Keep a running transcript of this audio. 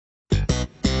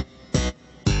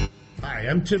Hi,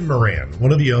 I'm Tim Moran,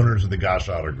 one of the owners of the Gosch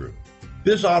Auto Group.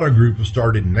 This auto group was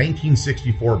started in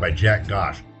 1964 by Jack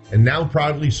Gosch and now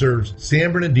proudly serves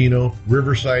San Bernardino,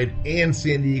 Riverside, and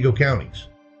San Diego counties.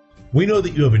 We know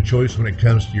that you have a choice when it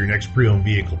comes to your next pre-owned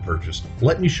vehicle purchase.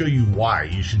 Let me show you why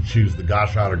you should choose the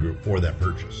Gosch Auto Group for that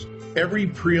purchase. Every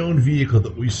pre-owned vehicle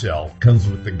that we sell comes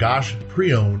with the Gosch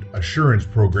Pre-Owned Assurance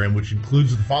Program, which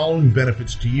includes the following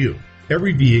benefits to you.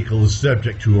 Every vehicle is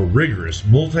subject to a rigorous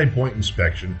multi-point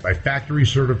inspection by factory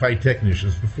certified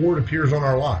technicians before it appears on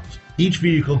our lots. Each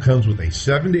vehicle comes with a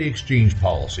 7-day exchange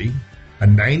policy, a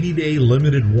 90-day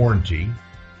limited warranty,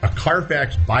 a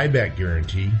Carfax buyback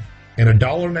guarantee, and a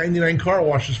 $1.99 car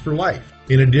washes for life.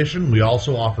 In addition, we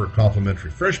also offer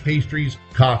complimentary fresh pastries,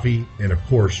 coffee, and of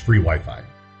course, free Wi-Fi.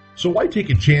 So why take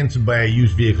a chance and buy a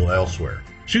used vehicle elsewhere?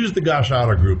 Choose the Gosch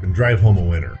Auto Group and drive home a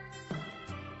winner.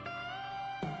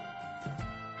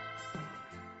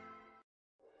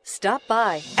 Stop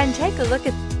by and take a look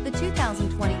at the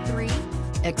 2023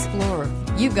 Explorer.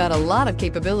 You've got a lot of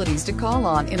capabilities to call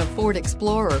on in a Ford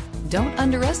Explorer. Don't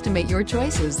underestimate your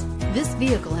choices. This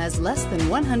vehicle has less than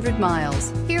 100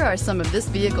 miles. Here are some of this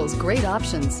vehicle's great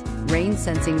options: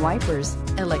 rain-sensing wipers,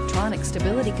 electronic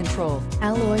stability control,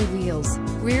 alloy wheels,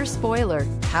 rear spoiler,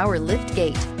 power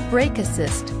liftgate, brake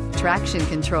assist, traction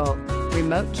control,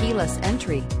 remote keyless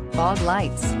entry, fog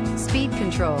lights, speed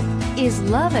control. Is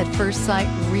love at first sight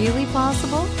really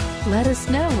possible? Let us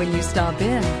know when you stop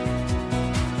in.